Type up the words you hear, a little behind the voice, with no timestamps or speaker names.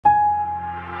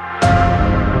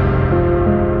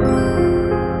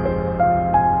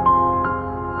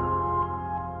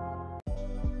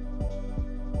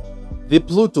The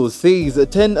Pluto says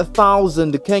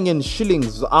 10,000 Kenyan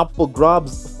shillings up for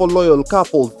grabs for loyal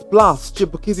couples, plus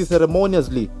Chippukizy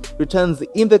ceremoniously returns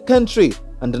in the country.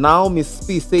 And now Miss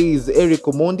P says Eric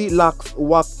Omondi lacks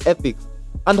work ethics.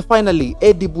 And finally,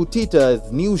 Eddie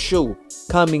Butita's new show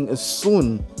coming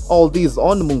soon. All these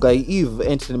on Mungai Eve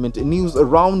Entertainment News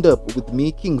Roundup with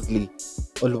me, Kingsley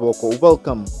Olwoko.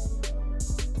 Welcome.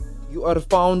 You are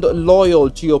found loyal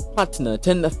to your partner.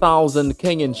 10,000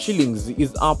 Kenyan shillings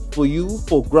is up for you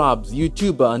for grabs.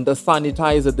 YouTuber and the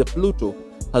sanitizer The Pluto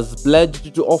has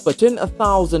pledged to offer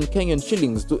 10,000 Kenyan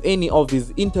shillings to any of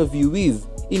his interviewees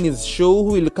in his show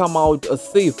who will come out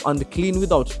safe and clean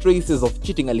without traces of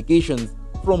cheating allegations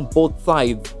from both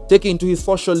sides. Taking to his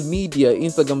social media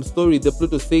Instagram story, The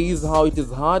Pluto says how it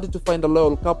is hard to find a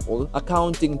loyal couple,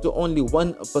 accounting to only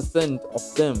 1%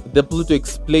 of them. The Pluto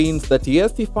explains that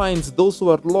yes, he finds those who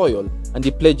are loyal, and he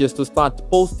pledges to start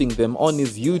posting them on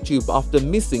his YouTube after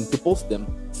missing to post them,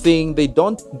 saying they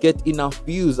don't get enough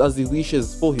views as he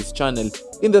wishes for his channel.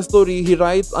 In the story, he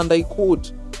writes, and I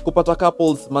quote, "Kupata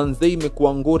couples manze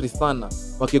imekuwa ngori sana,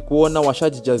 wakikuona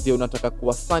washajijazia unataka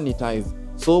kuwa sanitize.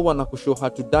 So wanakushow how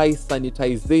to die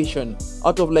sanitization.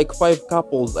 Out of like 5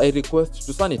 couples I request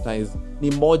to sanitize,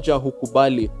 ni moja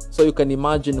hukubali. So you can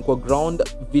imagine kwa ground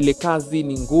vile kazi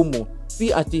ni ngumu.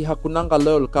 Si ati hakunanga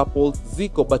loyal couples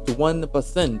ziko, but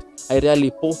 1%. I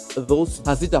rarely post those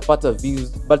hazitapata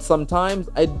views, but sometimes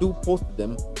I do post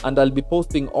them, and I'll be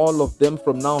posting all of them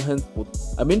from now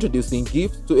henceforth. I'm introducing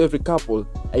gifts to every couple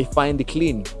I find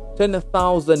clean.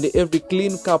 10,000 every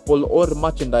clean couple or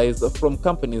merchandise from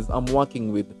companies I'm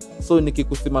working with. So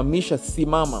nikikusimamisha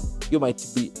simama, you might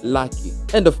be lucky."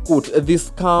 End of quote.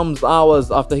 This comes hours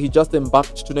after he just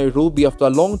embarked to Nairobi after a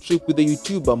long trip with the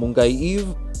YouTuber Mungai Eve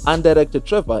and director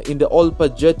Trevor in the Olpa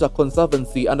Jetta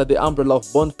Conservancy under the umbrella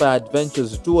of Bonfire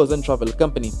Adventures Tours and Travel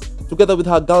Company. Together with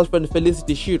her girlfriend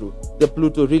Felicity Shiru, the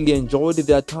Pluto really enjoyed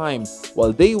their time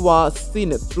while they were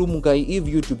seen through Mungai Eve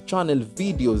YouTube channel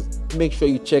videos. Make sure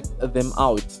you check them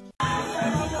out.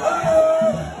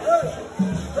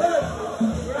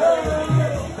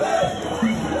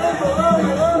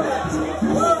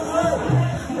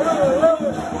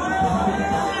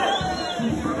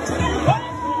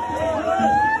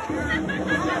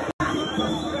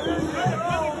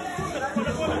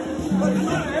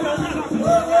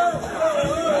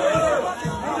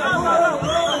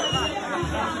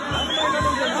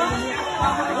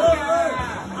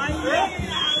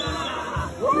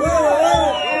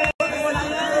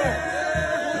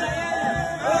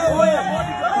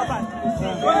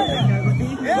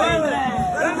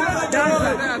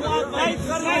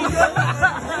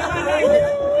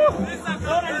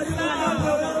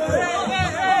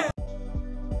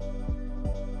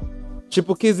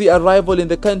 Chippukizy's arrival in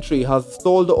the country has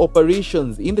stalled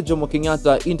operations in the Jomo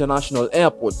Kenyatta International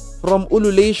Airport. From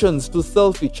ululations to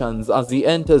selfie chants as he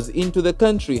enters into the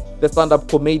country, the stand-up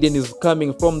comedian is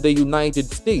coming from the United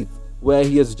States, where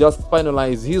he has just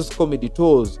finalized his comedy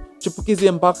tours. Chippukizy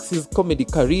embarks his comedy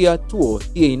career tour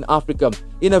here in Africa.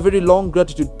 In a very long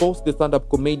gratitude post, the stand-up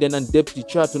comedian and deputy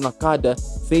chair to Nakada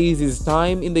says his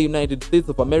time in the United States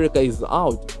of America is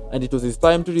out, and it was his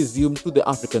time to resume to the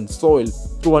African soil.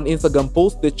 Through an Instagram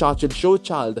post, the Churchill Show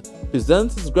child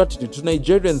presents his gratitude to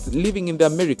Nigerians living in the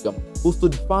America who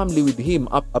stood firmly with him,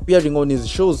 appearing on his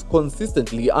shows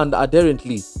consistently and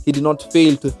adherently. He did not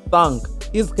fail to thank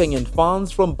his Kenyan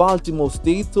fans from Baltimore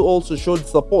State who also showed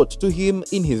support to him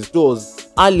in his tours.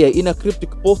 Earlier, in a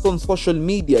cryptic post on social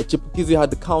media, Chippukizy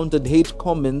had countered hate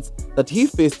comments that he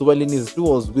faced while in his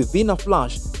tours. Within a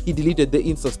flash, he deleted the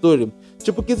Insta story.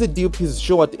 Chippukizy duped his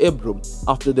show at Ebro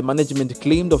after the management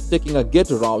claimed of taking a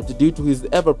ghetto route due to his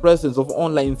ever-presence of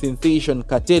online sensation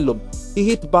Katelo. He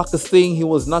hit back saying he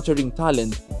was nurturing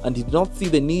talent and did not see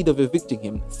the need of evicting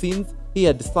him since he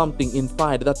had something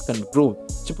inside that can grow.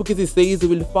 Chippukizy says he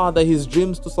will further his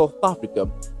dreams to South Africa,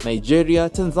 Nigeria,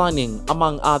 Tanzania,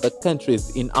 among other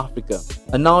countries in Africa.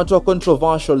 And now to a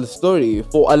controversial story.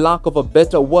 For a lack of a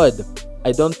better word,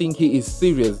 I don't think he is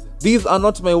serious. These are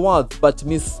not my words, but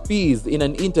Miss P's in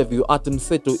an interview at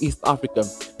Mseto, East Africa.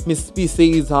 Miss P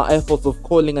says her efforts of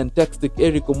calling and texting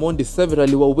Eric Omondi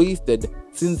severally were wasted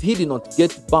since he did not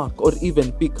get back or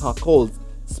even pick her calls.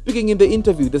 Speaking in the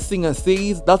interview, the singer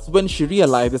says that's when she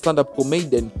realized the stand-up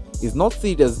comedian is not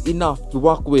serious enough to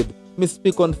work with. Miss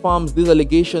P confirms these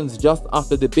allegations just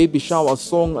after the Baby Shower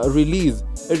song release.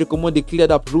 Eric Omondi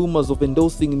cleared up rumors of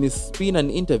endorsing Miss P in an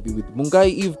interview with Mungai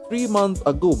Eve 3 months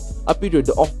ago, a period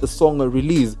of the song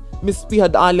release. Miss P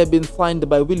had earlier been signed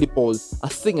by Willie Paul, a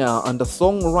singer and a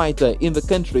songwriter in the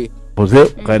country. Jose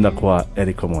kaenda kwa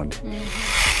Eric Omondi.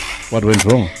 What went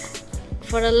wrong?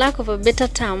 for a lack of a better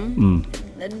term,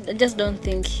 I just don't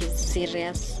think he's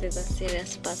serious. He's a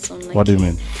serious person. Like, what do you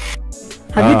mean?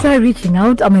 Have you tried reaching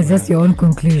out, or is just your own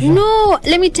conclusion? No,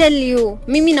 let me tell you.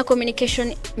 Mimi na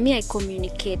communication, I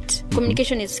communicate.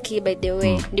 Communication is key, by the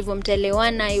way. Ndivyo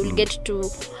mtaelewana, you will get to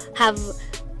have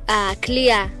a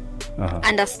clear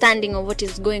understanding of what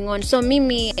is going on. So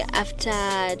mimi, after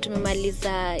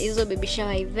tumemaliza hizo baby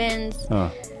shower events,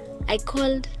 I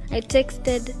called, I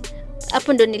texted.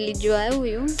 Hapo ndo nilijua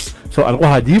huyu. So alikuwa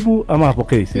hajibu ama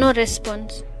hapokei? No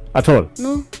response. At all?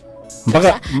 No.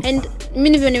 Mpaka and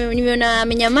mimi nimeona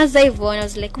amenyamaza hivyo, and I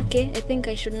was like, okay, I think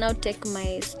I should now take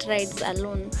my strides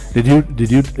alone.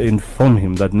 Did you inform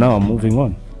him that now I'm moving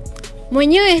on?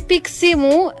 Mwenyewe pick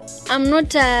simu, I'm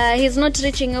not he's not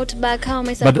reaching out back. How am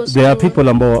I supposed to? But there are people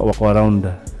ambao wako around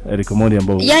Eric Omondi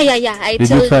ambao. Yeah. I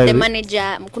told the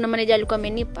manager, kuna manager alikuwa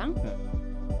amenipa.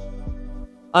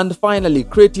 And finally,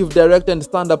 creative director and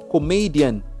stand-up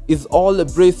comedian is all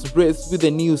brace with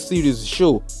a new series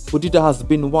show. Butita has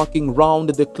been working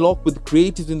round the clock with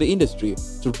creatives in the industry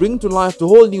to bring to life the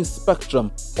whole new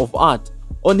spectrum of art.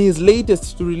 On his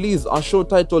latest to release a show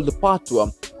titled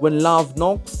Patwa, When Love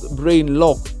Knocks, Brain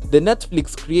Lock, the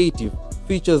Netflix creative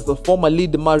features the former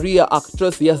lead Maria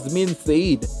actress Yasmin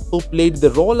Said, who played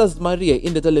the role as Maria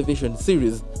in the television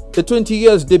series. The 20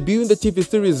 years debut in the TV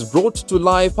series brought to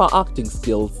life her acting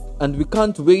skills, and we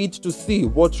can't wait to see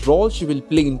what role she will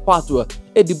play in Patwa.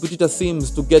 Eddie Butita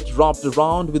seems to get wrapped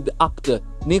around with the actor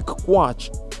Nick Quach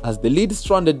as the lead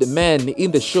stranded man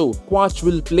in the show. Quach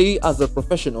will play as a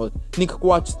professional. Nick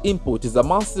Quach's input is a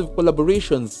massive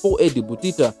collaboration for Eddie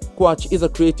Butita. Quach is a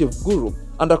creative guru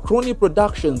under Crony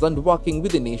Productions and working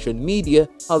with the Nation Media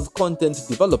as content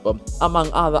developer, among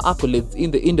other accolades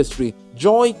in the industry.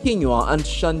 Joy Kinyua and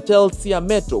Chantel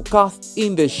Siameto cast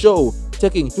in the show.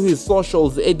 Taking to his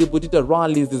socials, Eddie Butita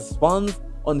rallies his fans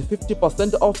on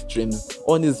 50% off streams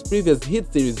on his previous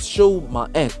hit series show My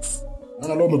Ex.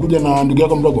 Nana leo umekuja na ndugu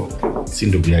yako mdogo? Si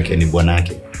ndugu yake, ni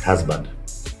bwanake, husband.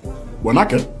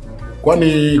 Bwanake?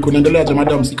 Kwani kunaendelea cha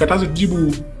madam, sikatazi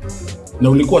kujibu na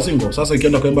ulikuwa single. Sasa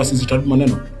ikienda kwa embassy zitaribu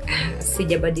maneno.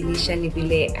 Sijabadilisha, ni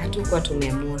vile hatukuwa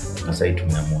tumeamua. Sasa hii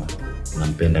tumeamua.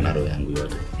 Nampenda na roho yangu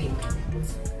yote.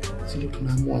 Sio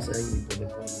tunaamua sasa hivi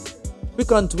polepole. We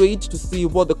can't wait to see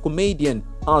what the comedian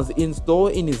has in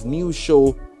store in his new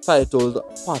show titled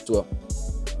Patwa.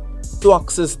 To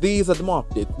access these and more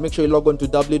updates, make sure you log on to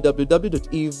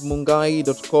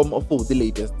www.evemungai.com for the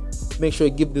latest. Make sure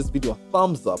you give this video a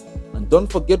thumbs up and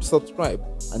don't forget to subscribe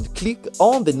and click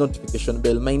on the notification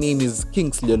bell. My name is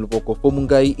Kingsley Luvoko for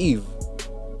Mungai Eve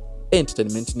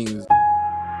Entertainment News.